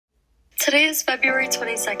Today is February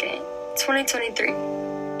 22nd, 2023.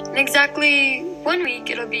 In exactly 1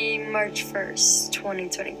 week, it'll be March 1st,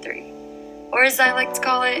 2023. Or as I like to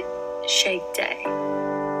call it, Shake Day.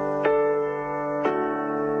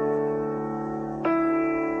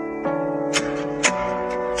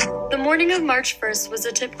 The morning of March 1st was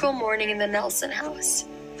a typical morning in the Nelson house.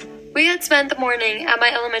 We had spent the morning at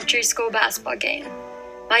my elementary school basketball game.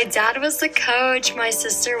 My dad was the coach, my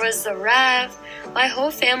sister was the ref, my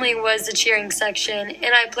whole family was the cheering section,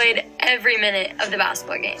 and I played every minute of the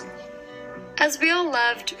basketball game. As we all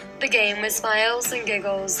left the game with smiles and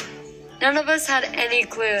giggles, none of us had any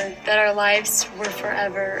clue that our lives were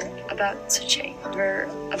forever about to change. We're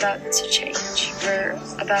about to change. We're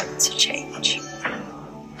about to change.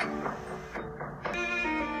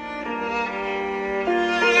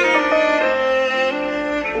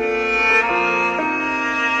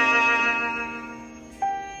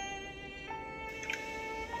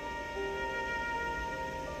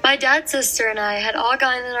 My dad's sister and I had all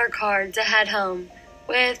gotten in our car to head home,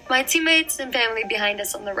 with my teammates and family behind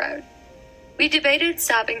us on the road. We debated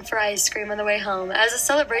stopping for ice cream on the way home as a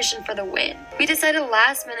celebration for the win. We decided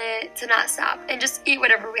last minute to not stop and just eat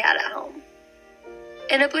whatever we had at home.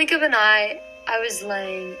 In a blink of an eye, I was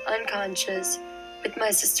laying unconscious with my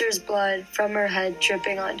sister's blood from her head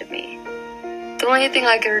dripping onto me. The only thing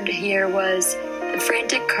I could hear was the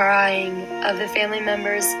frantic crying of the family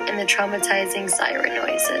members and the traumatizing siren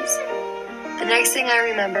noises. The next thing I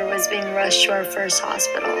remember was being rushed to our first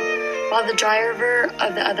hospital, while the driver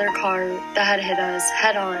of the other car that had hit us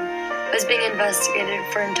head-on was being investigated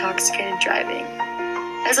for intoxicated driving.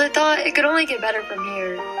 As I thought it could only get better from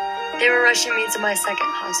here, they were rushing me to my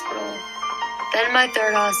second hospital, then my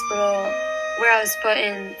third hospital, where I was put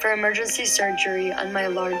in for emergency surgery on my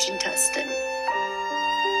large intestine.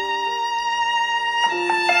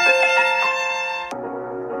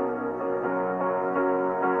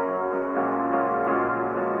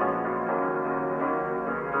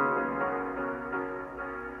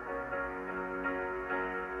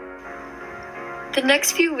 The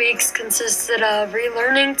next few weeks consisted of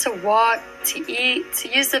relearning to walk, to eat,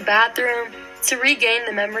 to use the bathroom, to regain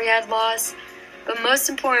the memory I'd lost, but most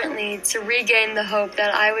importantly, to regain the hope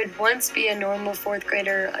that I would once be a normal fourth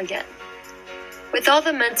grader again. With all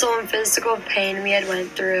the mental and physical pain we had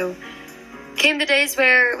went through, came the days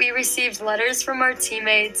where we received letters from our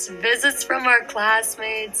teammates, visits from our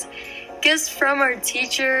classmates, gifts from our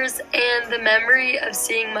teachers, and the memory of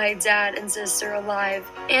seeing my dad and sister alive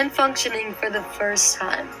and functioning for the first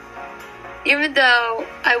time. Even though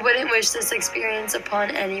I wouldn't wish this experience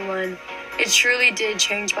upon anyone, it truly did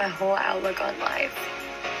change my whole outlook on life.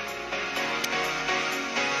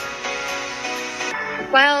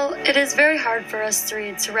 While it is very hard for us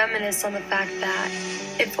three to reminisce on the fact that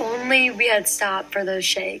if only we had stopped for those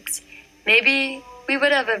shakes, maybe we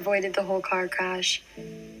would have avoided the whole car crash.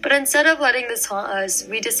 But instead of letting this haunt us,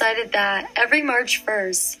 we decided that every March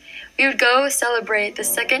 1st, we would go celebrate the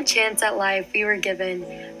second chance at life we were given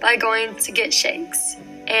by going to get shakes.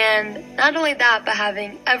 And not only that, but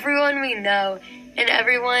having everyone we know and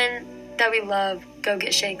everyone that we love go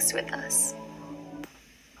get shakes with us.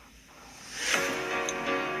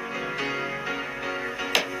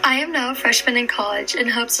 I am now a freshman in college in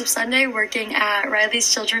hopes of Sunday working at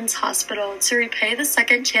Riley's Children's Hospital to repay the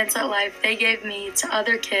second chance at life they gave me to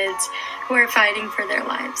other kids who are fighting for their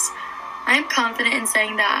lives. I am confident in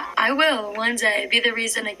saying that I will one day be the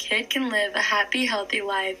reason a kid can live a happy, healthy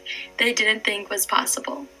life they didn't think was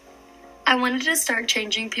possible. I wanted to start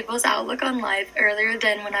changing people's outlook on life earlier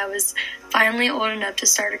than when I was finally old enough to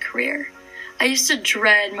start a career. I used to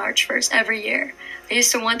dread March 1st every year. I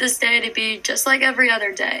used to want this day to be just like every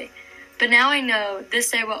other day. But now I know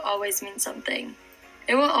this day will always mean something.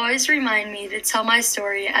 It will always remind me to tell my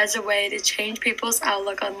story as a way to change people's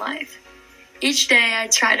outlook on life. Each day I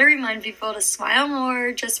try to remind people to smile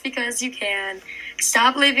more just because you can,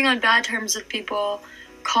 stop living on bad terms with people,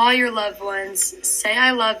 call your loved ones, say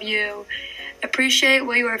I love you, appreciate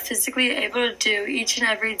what you are physically able to do each and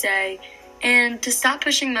every day, and to stop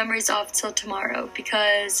pushing memories off till tomorrow,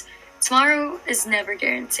 because tomorrow is never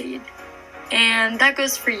guaranteed. And that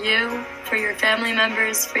goes for you, for your family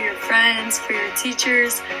members, for your friends, for your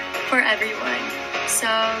teachers, for everyone. So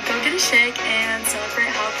go get a shake and celebrate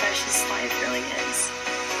how precious life really is.